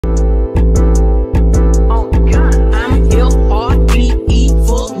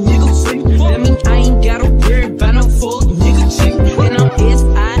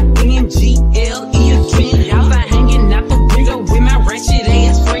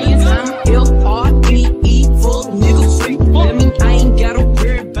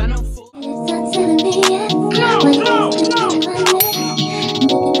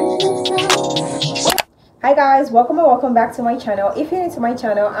welcome back to my channel. If you're new to my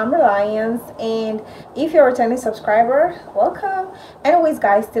channel, I'm Reliance, and if you're a returning subscriber, welcome. Anyways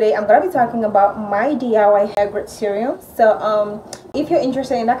guys, today I'm gonna be talking about my DIY hair growth serum. So if you're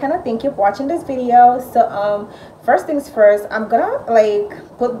interested in that kind of thing, keep watching this video. So first things first, I'm gonna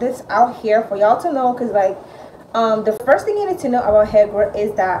put this out here for y'all to know, because the first thing you need to know about hair growth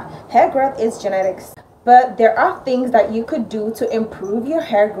is that hair growth is genetics, but there are things that you could do to improve your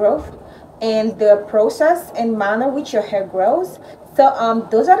hair growth and the process and manner which your hair grows. So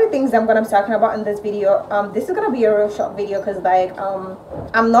those are the things I'm gonna be talking about in this video. This is gonna be a real short video, because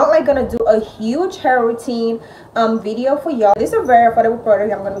I'm not gonna do a huge hair routine video for y'all. This is a very affordable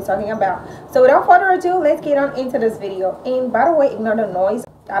product I'm gonna be talking about. So without further ado, let's get on into this video. And by the way, ignore the noise.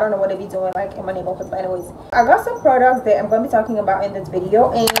 I don't know what they be doing in my neighborhood, but anyways, I got some products that I'm going to be talking about in this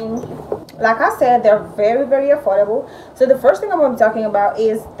video, and like I said, they're very, very affordable. So the first thing I'm going to be talking about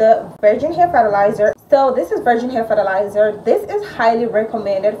is the virgin hair fertilizer. So this is virgin hair fertilizer. This is highly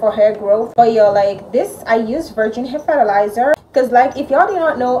recommended for hair growth. But yo, this, I use virgin hair fertilizer because if y'all did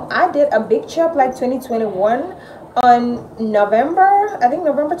not know, I did a big chop 2021 on November, I think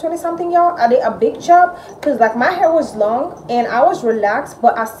November 20 something, y'all. I did a big chop because my hair was long and I was relaxed,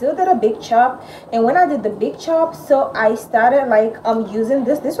 but I still did a big chop. And when I did the big chop, so I started using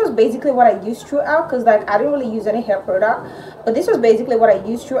this was basically what I used throughout, because I didn't really use any hair product, but this was basically what I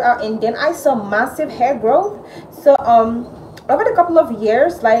used throughout. And then I saw massive hair growth. So over the couple of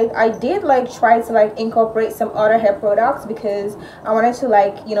years, I did try to incorporate some other hair products, because I wanted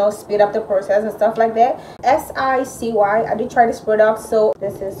to speed up the process and stuff like that. SICY, I did try this product. So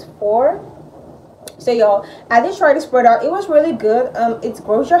this is for, so y'all, I did try this product. It was really good. It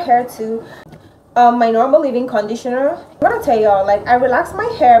grows your hair too. My normal leave-in conditioner, I'm gonna tell y'all, I relaxed my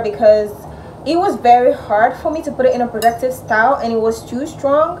hair because it was very hard for me to put it in a protective style, and it was too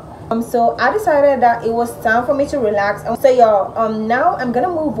strong. So I decided that it was time for me to relax. So y'all, now I'm gonna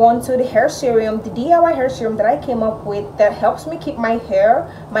move on to the hair serum, the DIY hair serum that I came up with, that helps me keep my hair,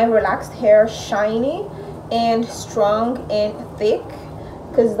 my relaxed hair, shiny and strong and thick,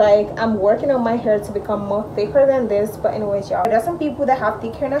 because I'm working on my hair to become more thicker than this. But anyways, y'all, there's some people that have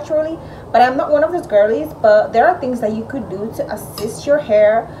thick hair naturally, but I'm not one of those girlies. But there are things that you could do to assist your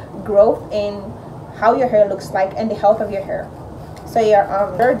hair growth and how your hair looks like and the health of your hair. So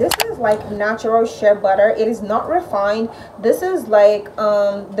yeah, this is natural shea butter. It is not refined. This is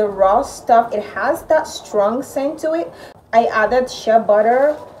the raw stuff. It has that strong scent to it. I added shea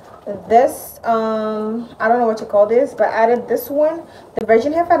butter, this I don't know what to call this, but I added this one, the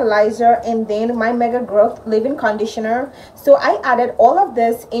virgin hair fertilizer, and then my mega growth leave-in conditioner. So I added all of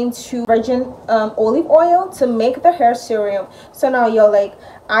this into virgin olive oil to make the hair serum. So now y'all,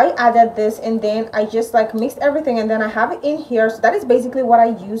 I added this, and then I just mixed everything, and then I have it in here. So that is basically what I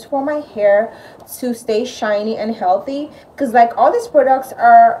use for my hair to stay shiny and healthy, because all these products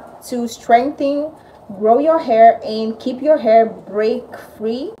are to strengthen, grow your hair, and keep your hair break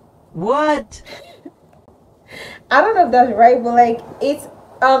free. What? I don't know if that's right, but it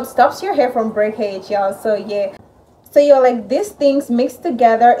stops your hair from breakage, y'all. So yeah, so y'all, these things mixed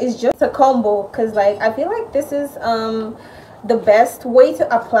together is just a combo, because I feel this is the best way to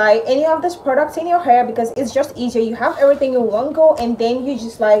apply any of these products in your hair, because it's just easier. You have everything in one go, and then you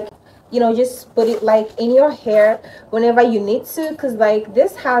just just put it in your hair whenever you need to, because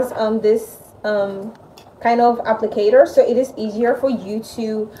this has this kind of applicator, so it is easier for you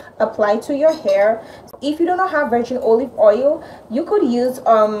to apply to your hair. If you do not have virgin olive oil, you could use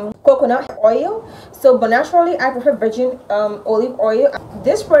coconut oil. So but naturally I prefer virgin olive oil.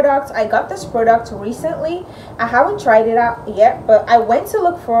 This product, I got this product recently. I haven't tried it out yet, but I went to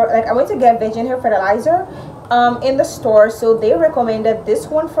look for I went to get virgin hair fertilizer in the store. So they recommended this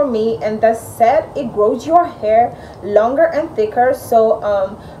one for me, and that said it grows your hair longer and thicker. So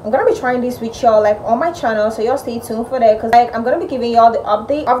I'm gonna be trying this with y'all on my channel, so y'all stay tuned for that, because I'm gonna be giving y'all the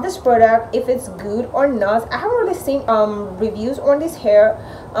update of this product, if it's good or not. I haven't really seen reviews on this hair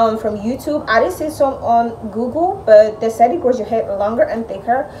from YouTube. I did see some on Google, but they said it grows your hair longer and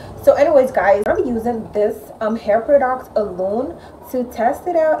thicker. So anyways guys, I'm using this hair product alone to test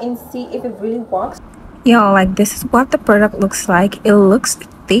it out and see if it really works. Y'all, this is what the product looks like. It looks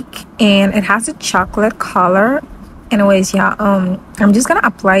thick and it has a chocolate color. Anyways, yeah, I'm just gonna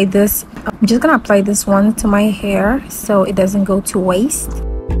apply this. I'm just gonna apply this one to my hair so it doesn't go to waste.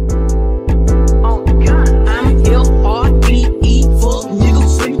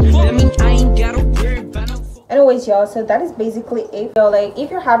 Anyways, y'all, so that is basically it. So if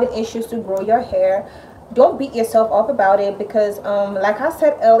you're having issues to grow your hair, don't beat yourself up about it, because like I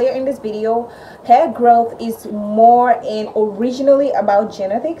said earlier in this video, hair growth is more and originally about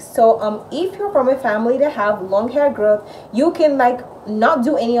genetics. So if you're from a family that have long hair growth, you can like not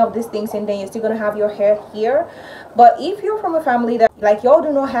do any of these things and then you're still gonna have your hair here. But if you're from a family that like y'all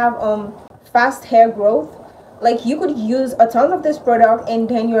do not have fast hair growth, like you could use a ton of this product and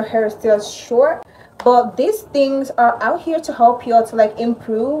then your hair is still short. But these things are out here to help you to like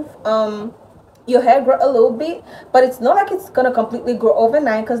improve your hair grow a little bit, but it's not like it's gonna completely grow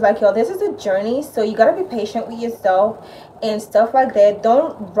overnight, because like y'all, this is a journey, so you gotta be patient with yourself and stuff like that.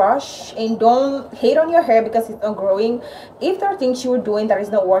 Don't rush and don't hate on your hair because it's not growing. If there are things you were doing that is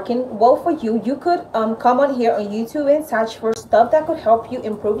not working well for you, you could come on here on YouTube and search for stuff that could help you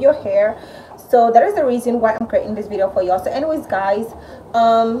improve your hair. So that is the reason why I'm creating this video for y'all. So anyways guys,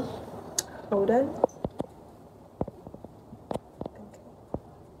 hold on.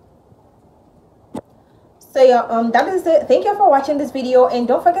 So yeah, that is it. Thank you for watching this video, and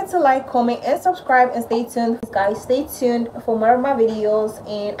don't forget to like, comment, and subscribe, and stay tuned guys. Stay tuned for more of my videos,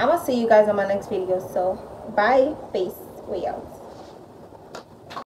 and I'm gonna see you guys on my next video. So bye, peace, we out.